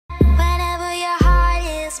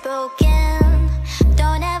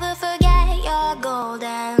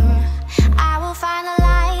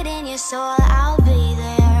so I'll be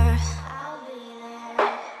there.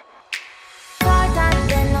 Car time,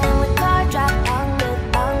 then with car drop, long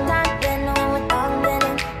time, then with long then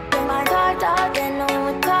my car drop, then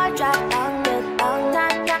with car drop, long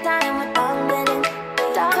time with long then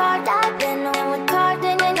car drop, then with car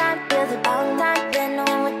then I feel the long time, then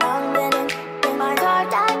with long then my car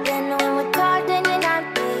drop, then with car then I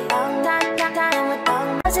feel long time with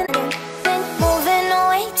long then moving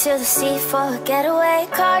away to the sea for a getaway.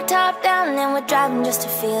 Car top down and we're driving just to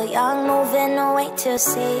feel young. Moving away to the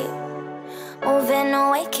sea, moving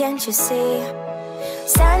away, can't you see?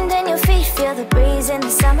 Sand in your feet, feel the breeze in the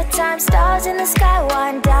summertime. Stars in the sky,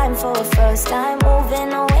 one dime for a first time.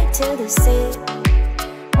 Moving away to the sea,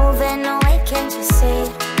 moving away, can't you see?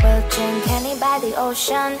 We'll drink honey by the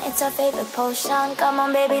ocean, it's our favorite potion. Come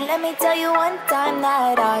on baby, let me tell you one time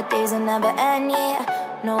that our days will never end,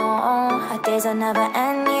 yeah. No, our days will never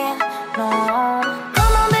end, yeah. No.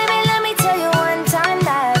 Come on baby, let me tell you one time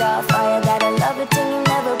that our fire got a love it till you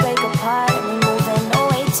never break apart. And we're moving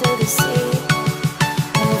away to the sea,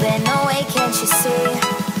 moving away, can't you see?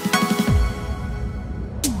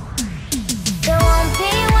 There won't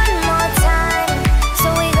be one more time, so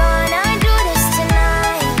we gonna do this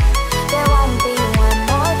tonight. There won't be one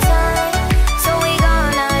more time, so we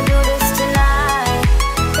gonna do this tonight.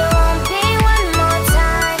 There won't be one more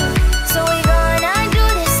time, so we gonna do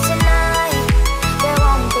this tonight. There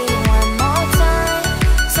won't be one more time,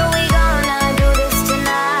 so we gonna do this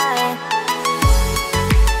tonight.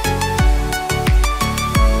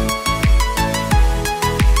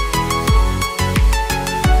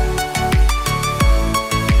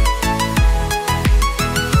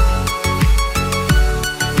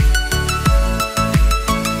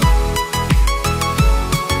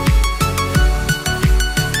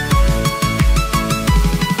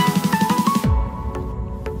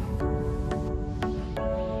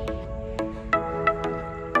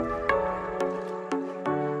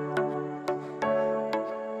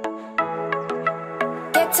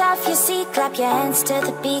 Get off your seat, clap your hands to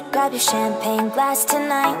the beat. Grab your champagne glass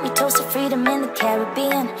tonight. We toast to freedom in the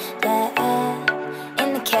Caribbean, yeah.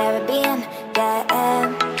 In the Caribbean, yeah.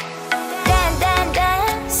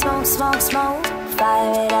 Dance, smoke, smoke, smoke.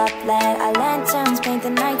 Fire it up, let our lanterns paint the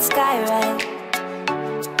night sky red.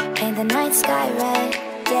 Paint the night sky red,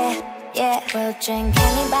 yeah, yeah. We'll drink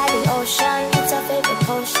honey by the ocean, it's our favorite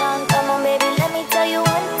potion. Come on baby, let me tell you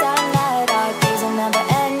one time that our days will never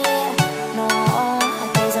end, yeah. No,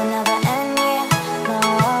 our days will never end, yeah. No.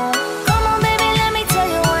 Come on baby, let me tell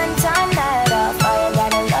you one time that our fire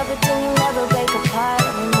got a love it till you never break apart.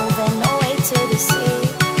 And we're moving away to the sea,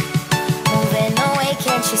 moving away,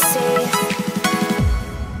 can't you see?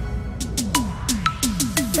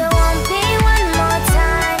 There won't be one more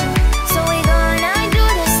time, so we gonna do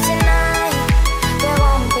this tonight. There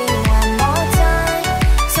won't be one more time,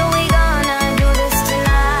 so we gonna do this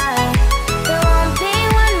tonight.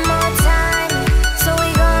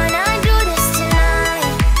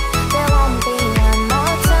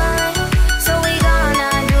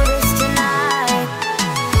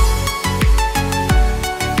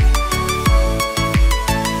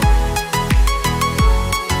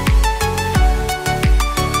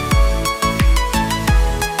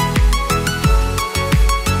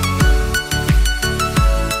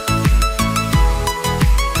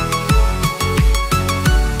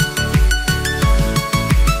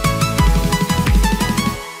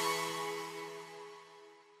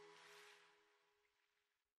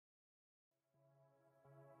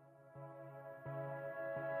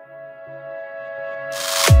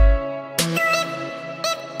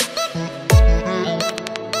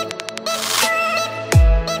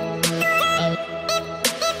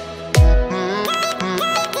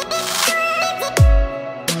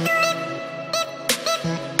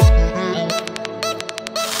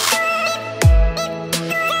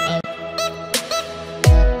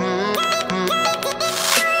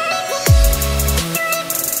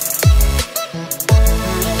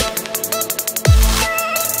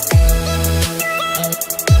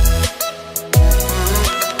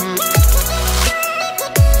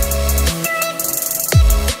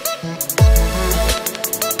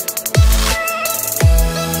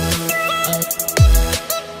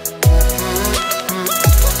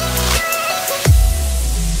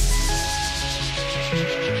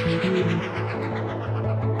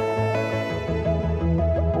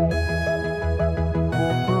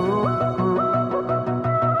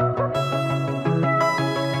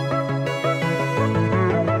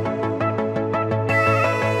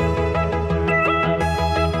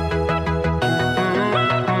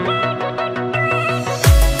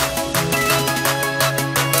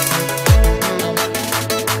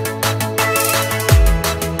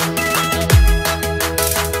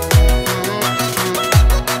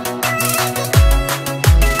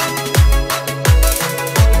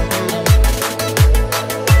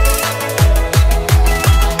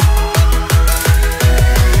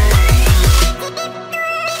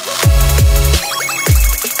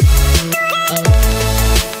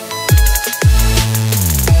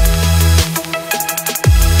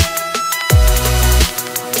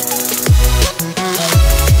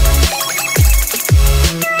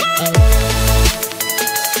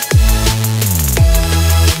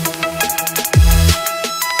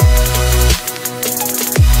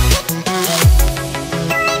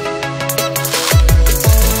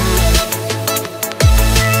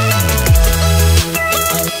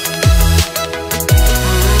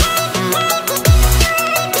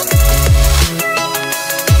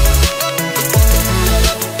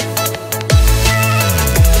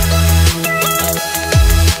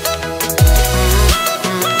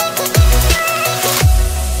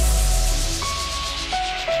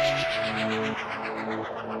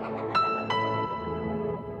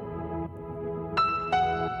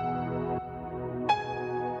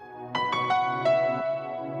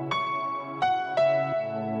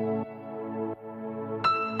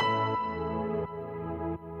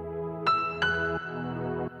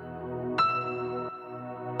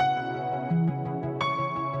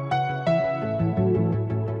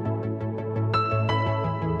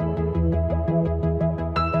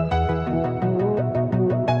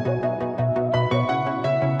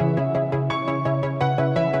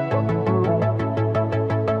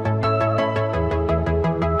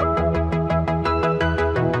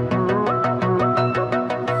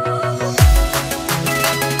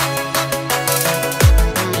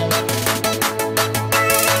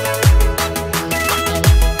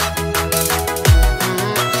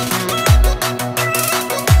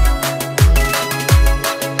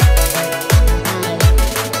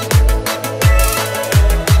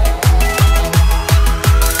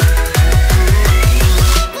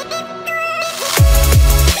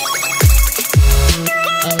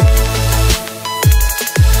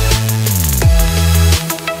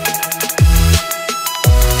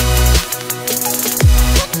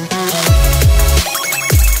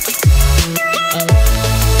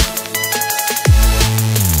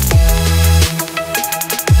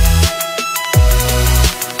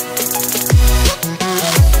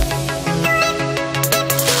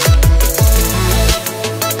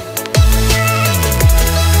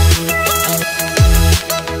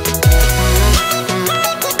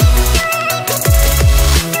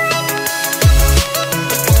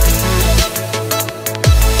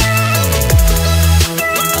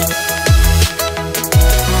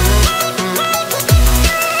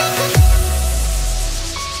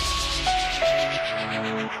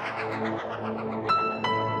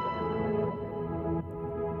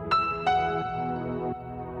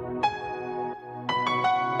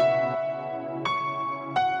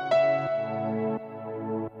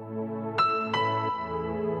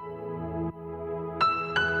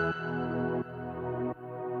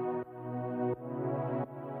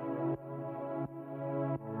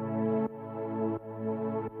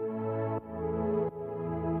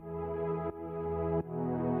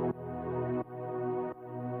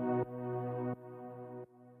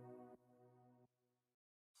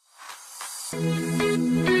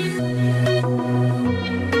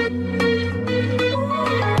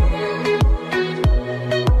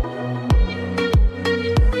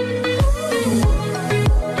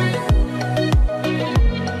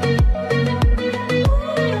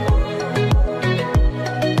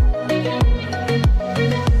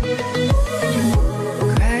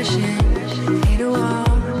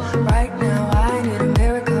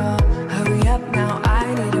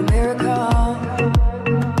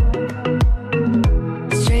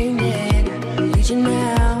 you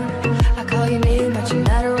now. I call your name, but you're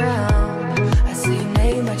not around. I say your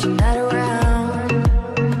name, but you're not around.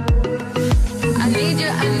 I need you,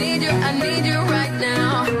 I need you, I need you right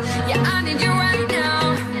now. Yeah, I need you right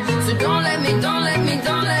now. So don't let me, don't let me,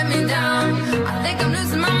 don't let me down. I think I'm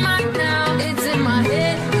losing my mind now. It's in my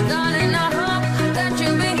head, darling, I hope that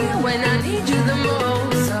you'll be here when I need you the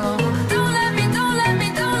most. So don't let me, don't let me,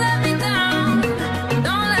 don't let me down.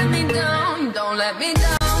 Don't let me down, don't let me down.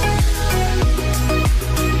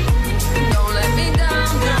 Don't let me down,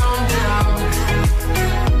 down, down.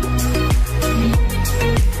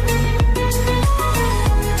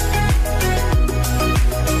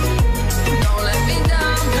 Don't let me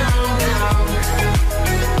down, down, down.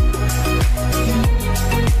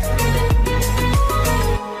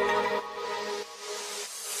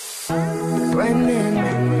 Running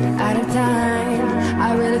out of time.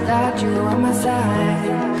 I really thought you were on my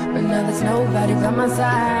side, but now there's nobody by my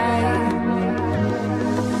side.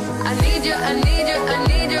 I need you, I need you, I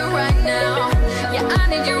need you right now. Yeah, I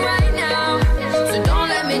need you right